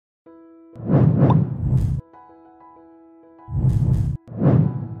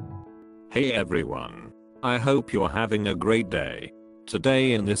Hey everyone. I hope you're having a great day.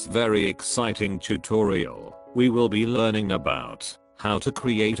 Today in this very exciting tutorial, we will be learning about how to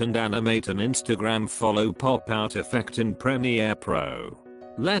create and animate an Instagram follow pop-out effect in Premiere Pro.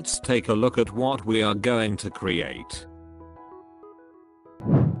 Let's take a look at what we are going to create.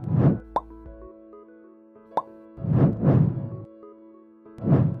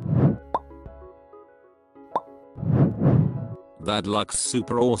 That looks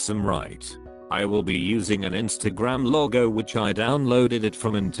super awesome, right? I will be using an Instagram logo which I downloaded it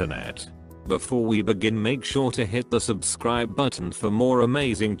from internet. Before we begin, make sure to hit the subscribe button for more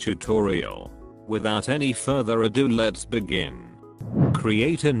amazing tutorial. Without any further ado, let's begin.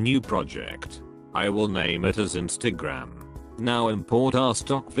 Create a new project. I will name it as Instagram. Now import our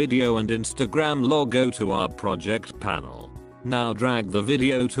stock video and Instagram logo to our project panel. Now drag the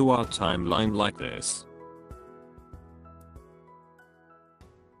video to our timeline like this.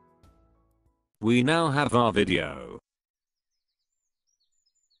 We now have our video.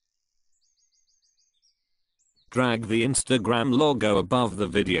 Drag the Instagram logo above the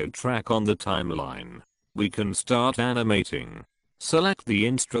video track on the timeline. We can start animating. Select the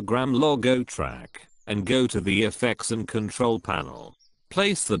Instagram logo track and go to the effects and control panel.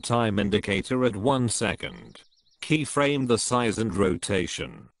 Place the time indicator at 1 second. Keyframe the size and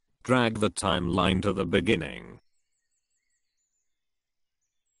rotation. Drag the timeline to the beginning.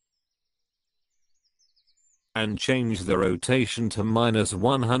 And change the rotation to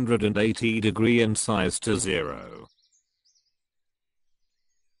 -180° and size to 0.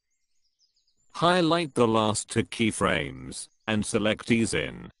 Highlight the last 2 keyframes and select ease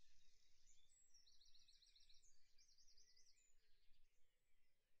in.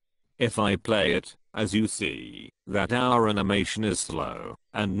 If I play it, as you see, that our animation is slow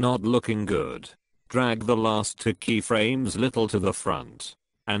and not looking good. Drag the last 2 keyframes little to the front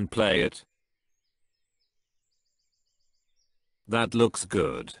and play it. That looks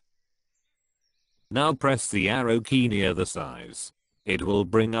good. Now press the arrow key near the size. It will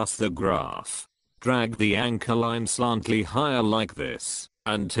bring us the graph. Drag the anchor line slightly higher like this,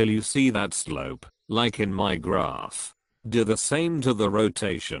 until you see that slope, like in my graph. Do the same to the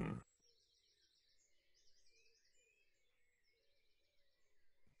rotation.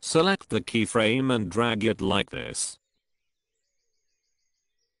 Select the keyframe and drag it like this.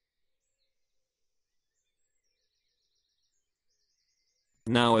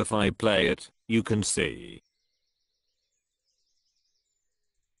 Now if I play it, you can see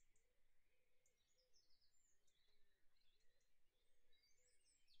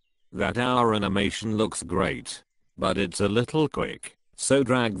that our animation looks great, but it's a little quick, so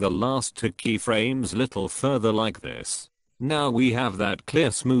drag the last 2 keyframes little further like this. Now we have that clear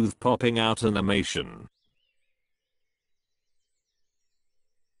smooth popping out animation.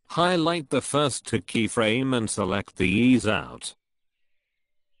 Highlight the first 2 keyframe and select the ease out.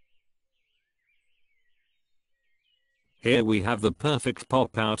 Here we have the perfect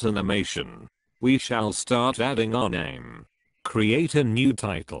pop-out animation. We shall start adding our name. Create a new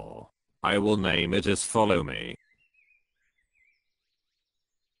title. I will name it as Follow Me.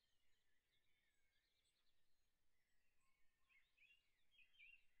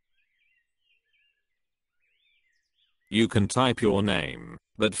 You can type your name,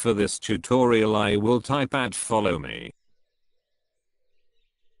 but for this tutorial I will type @follow me.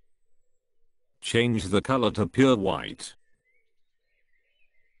 Change the color to pure white.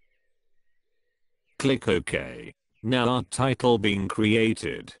 Click OK. Now our title being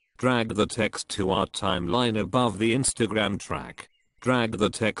created. Drag the text to our timeline above the Instagram track. Drag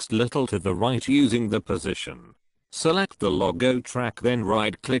the text little to the right using the position. Select the logo track, then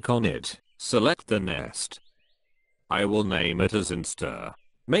right click on it. Select the nest. I will name it as Insta.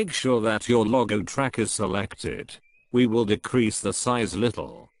 Make sure that your logo track is selected. We will decrease the size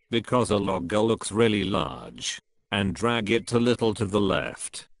little, because a logo looks really large, and drag it a little to the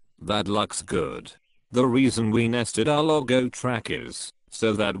left. That looks good. The reason we nested our logo track is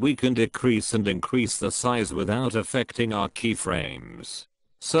so that we can decrease and increase the size without affecting our keyframes.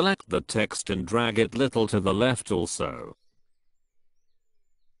 Select the text and drag it little to the left also.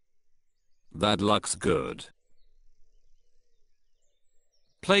 That looks good.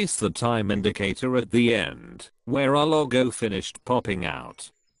 Place the time indicator at the end, where our logo finished popping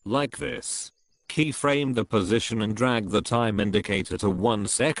out. Like this. Keyframe the position and drag the time indicator to 1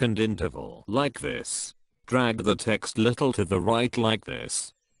 second interval. Like this. Drag the text little to the right like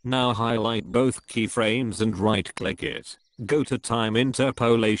this. Now highlight both keyframes and right click it. Go to time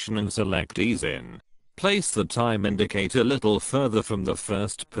interpolation and select ease in. Place the time indicator a little further from the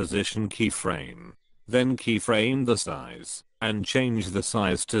first position keyframe. Then keyframe the size, and change the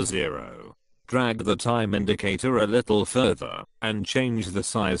size to 0. Drag the time indicator a little further, and change the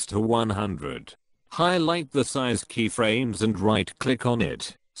size to 100. Highlight the size keyframes and right click on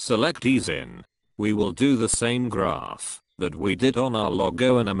it, select Ease In. We will do the same graph that we did on our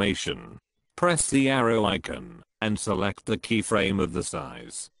logo animation. Press the arrow icon, and select the keyframe of the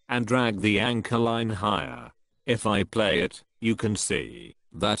size, and drag the anchor line higher. If I play it, you can see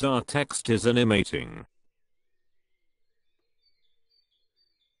that our text is animating.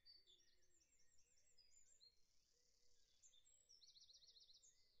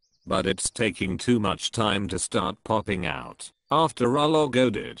 But it's taking too much time to start popping out after our logo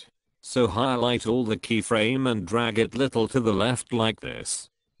did. So highlight all the keyframe and drag it little to the left like this.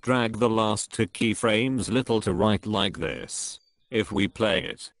 Drag the last 2 keyframes little to right like this. If we play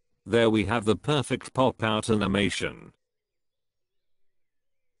it, there we have the perfect pop out animation.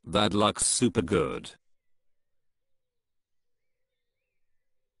 That looks super good.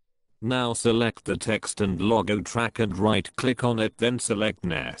 Now select the text and logo track and right click on it, then select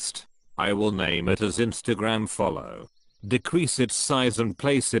Nest. I will name it as Instagram Follow. Decrease its size and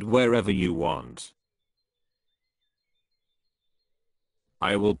place it wherever you want.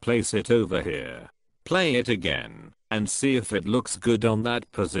 I will place it over here. Play it again, and see if it looks good on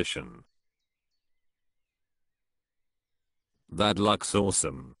that position. That looks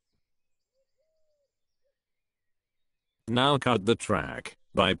awesome. Now cut the track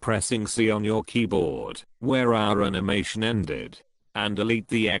by pressing C on your keyboard, where our animation ended, and delete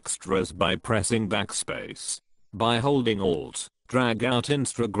the extras by pressing backspace. By holding Alt, drag out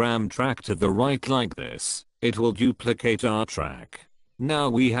Instagram track to the right like this. It will duplicate our track. Now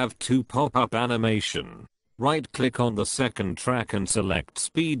we have 2 pop-up animation. Right click on the second track and select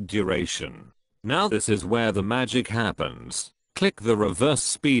speed duration. Now this is where the magic happens. Click the reverse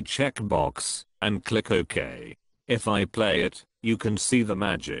speed checkbox, and click OK. If I play it, you can see the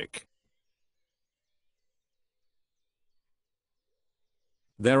magic.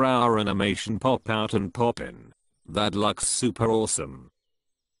 There our animation pop out and pop in. That looks super awesome.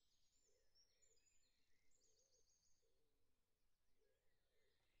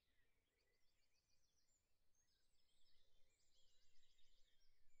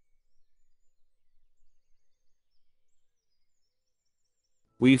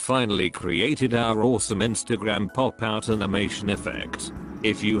 We finally created our awesome Instagram pop-out animation effect.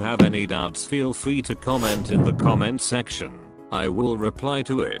 If you have any doubts, feel free to comment in the comment section. I will reply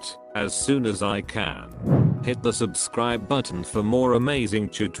to it as soon as I can. Hit the subscribe button for more amazing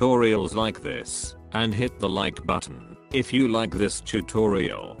tutorials like this, and hit the like button if you like this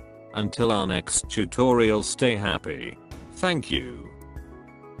tutorial. Until our next tutorial, stay happy. Thank you.